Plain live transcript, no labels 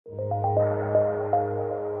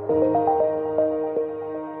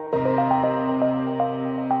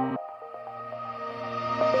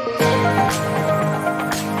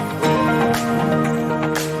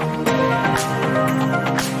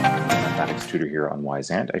tutor here on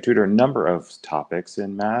Wyzant. I tutor a number of topics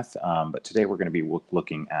in math, but today we're going to be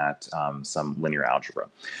looking at some linear algebra.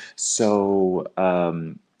 So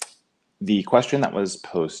the question that was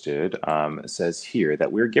posted says here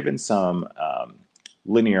that we're given some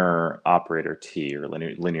linear operator t, or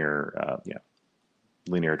linear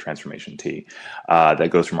transformation t that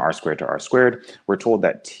goes from r squared to r squared. We're told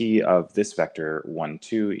that t of this vector 1,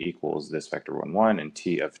 2 equals this vector 1, 1, and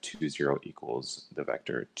t of 2, 0 equals the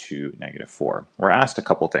vector 2, negative 4. We're asked a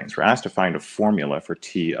couple things. We're asked to find a formula for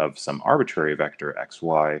t of some arbitrary vector x,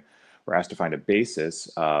 y. We're asked to find a basis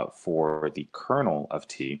for the kernel of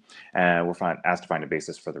t, and we're asked to find a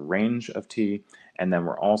basis for the range of t, and then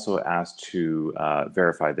we're also asked to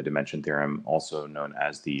verify the dimension theorem, also known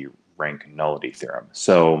as the rank nullity theorem.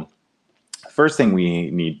 So first thing we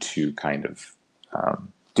need to kind of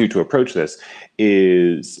do to approach this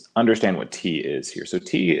is understand what t is here. So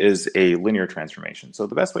t is a linear transformation. So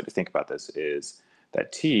the best way to think about this is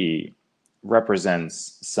that t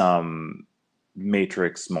represents some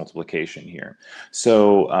matrix multiplication here.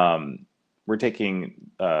 So we're taking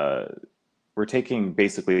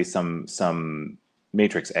basically some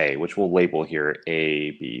matrix A, which we'll label here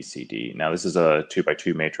A, B, C, D. Now this is a 2 by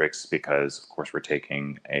 2 matrix because, of course, we're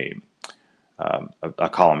taking a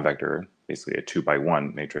column vector, basically a 2 by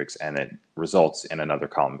 1 matrix, and it results in another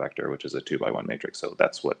column vector, which is a 2 by 1 matrix. So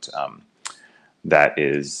that's what that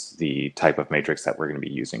is the type of matrix that we're going to be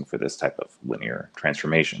using for this type of linear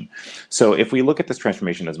transformation. So if we look at this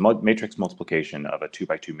transformation as matrix multiplication of a 2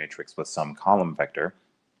 by 2 matrix with some column vector,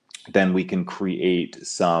 then we can create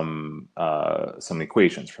some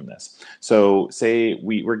equations from this. So say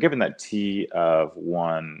we're given that t of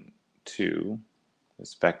 1, 2,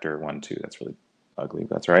 this vector 1, 2, that's really ugly,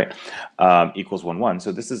 but that's right, equals 1, 1.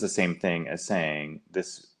 So this is the same thing as saying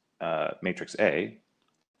this matrix A,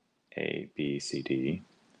 B, C, D,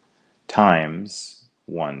 times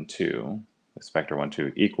 1, 2, this vector 1,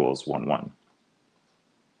 2 equals 1, 1.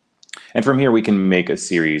 And from here we can make a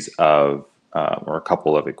series of or a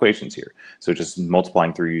couple of equations here. So just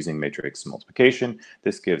multiplying through using matrix multiplication,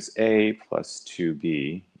 this gives A plus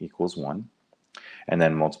 2B equals 1. And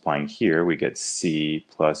then multiplying here, we get C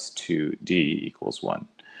plus 2D equals 1.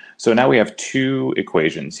 So now we have two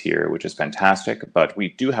equations here, which is fantastic, but we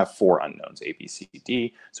do have 4 unknowns, A, B, C,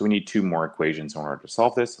 D. So we need 2 more equations in order to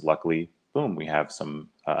solve this. Luckily, boom, we have some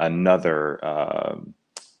another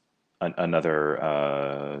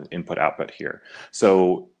input-output here.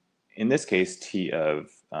 So in this case, t of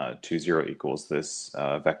 2, 0 equals this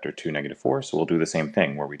vector 2, negative 4. So we'll do the same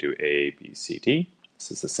thing where we do A, B, C, D.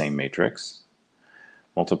 This is the same matrix.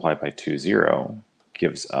 Multiplied by 2, 0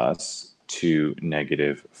 gives us 2,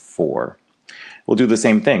 negative 4. We'll do the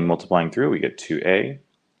same thing. Multiplying through, we get 2A,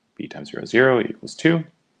 B times 0, 0 equals 2.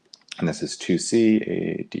 And this is 2C,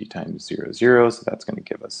 A, D times 0, 0. So that's going to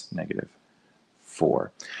give us negative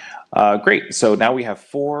 4. Great, so now we have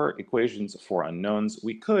 4 equations, 4 unknowns.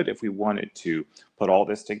 We could, if we wanted to, put all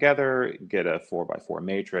this together, get a 4 by 4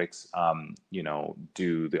 matrix, you know,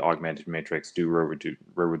 do the augmented matrix, do row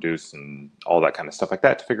reduce, and all that kind of stuff like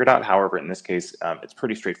that to figure it out. However, in this case, it's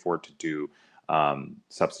pretty straightforward to do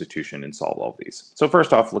substitution and solve all of these. So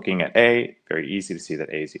first off, looking at A, very easy to see that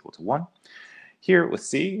A is equal to 1. Here with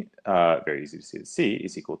C, very easy to see that C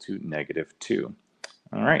is equal to negative 2.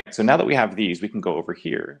 All right, so now that we have these, we can go over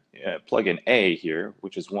here, plug in A here,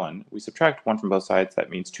 which is 1. We subtract 1 from both sides. That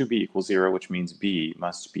means 2B equals 0, which means B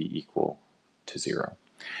must be equal to 0.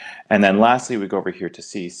 And then lastly, we go over here to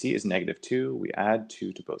C. C is negative 2. We add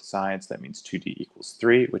 2 to both sides. That means 2D equals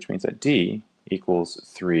 3, which means that D equals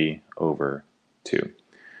 3 over 2,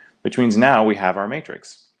 which means now we have our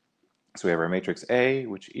matrix. So we have our matrix A,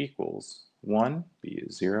 which equals 1, B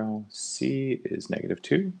is 0, C is negative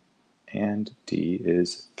 2, and D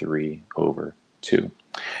is 3 over 2.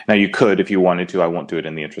 Now you could, if you wanted to, I won't do it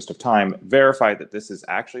in the interest of time, verify that this is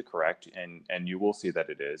actually correct, and you will see that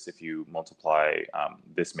it is. If you multiply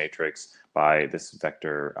this matrix by this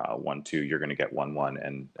vector 1, 2, you're going to get 1, 1,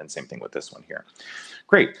 and same thing with this one here.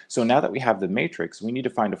 Great, so now that we have the matrix, we need to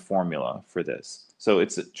find a formula for this. So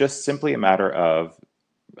it's just simply a matter of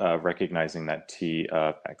recognizing that t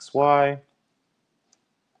of xy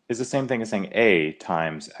is the same thing as saying A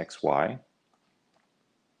times xy.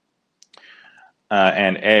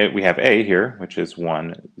 And we have A here, which is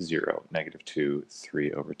 1, 0, negative 2,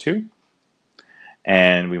 3 over 2.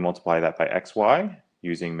 And we multiply that by xy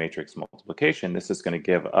using matrix multiplication. This is going to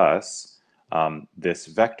give us this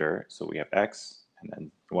vector. So we have x, and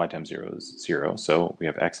then y times 0 is 0. So we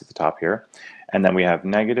have x at the top here. And then we have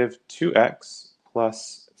negative 2x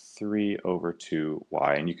plus 3 over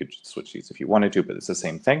 2y, and you could switch these if you wanted to, but it's the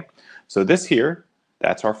same thing. So this here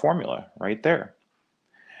That's our formula right there.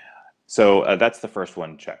 So that's the first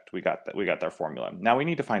one checked. We got that. We got our formula. Now we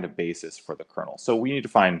need to find a basis for the kernel. So we need to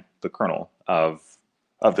find the kernel of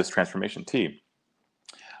this transformation T.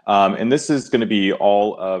 And this is going to be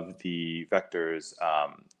all of the vectors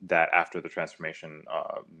that after the transformation,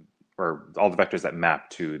 or all the vectors that map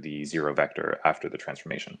to the zero vector after the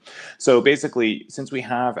transformation. So basically, since we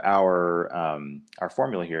have our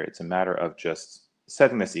formula here, it's a matter of just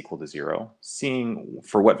setting this equal to 0, seeing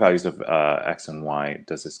for what values of x and y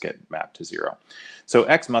does this get mapped to 0. So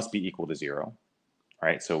x must be equal to 0,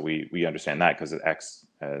 right? So we understand that because x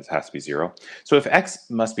has to be 0. So if x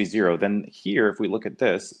must be 0, then here, if we look at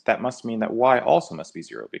this, that must mean that y also must be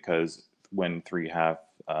 0, because when 3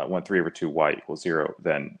 over 2 y equals 0,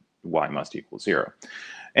 then y must equal 0.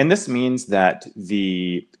 And this means that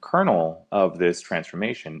the kernel of this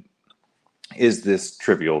transformation is this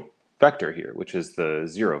trivial vector here, which is the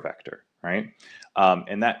 0 vector, right?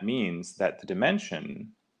 And that means that the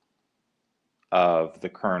dimension of the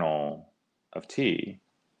kernel of T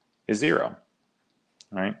is 0,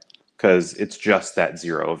 right? Because it's just that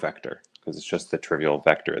 0 vector, because it's just the trivial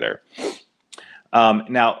vector there.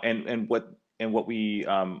 Now, and what we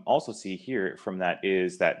also see here from that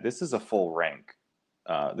is that this is a full rank.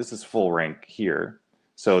 This is full rank here.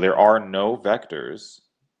 So there are no vectors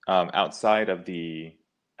outside of the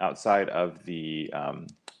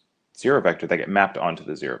 0 vector that get mapped onto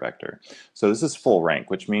the 0 vector. So this is full rank,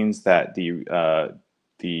 which means that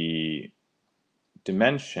the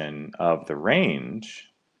dimension of the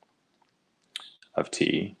range of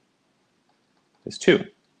T is 2.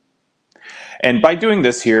 And by doing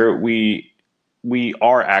this here, we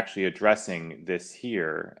are actually addressing this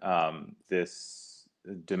here, this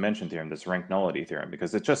dimension theorem, this rank nullity theorem,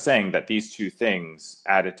 because it's just saying that these two things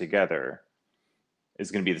added together is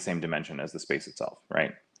going to be the same dimension as the space itself,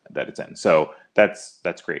 right? That it's in. So that's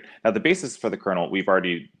great. Now the basis for the kernel, we've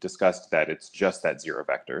already discussed that it's just that 0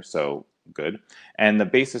 vector, so good. And the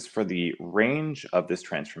basis for the range of this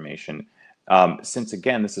transformation, since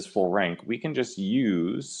again this is full rank, we can just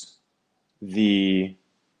use the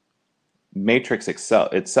matrix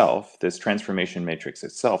itself, this transformation matrix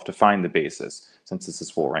itself, to find the basis, since this is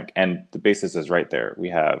full rank. And the basis is right there. We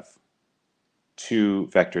have 2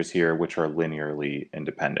 vectors here which are linearly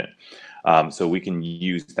independent. So we can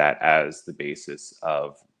use that as the basis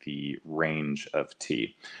of the range of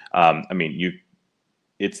T. I mean,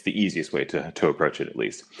 it's the easiest way to approach it, at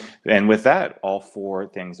least. And with that, all 4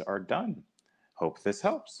 things are done. Hope this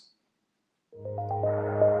helps.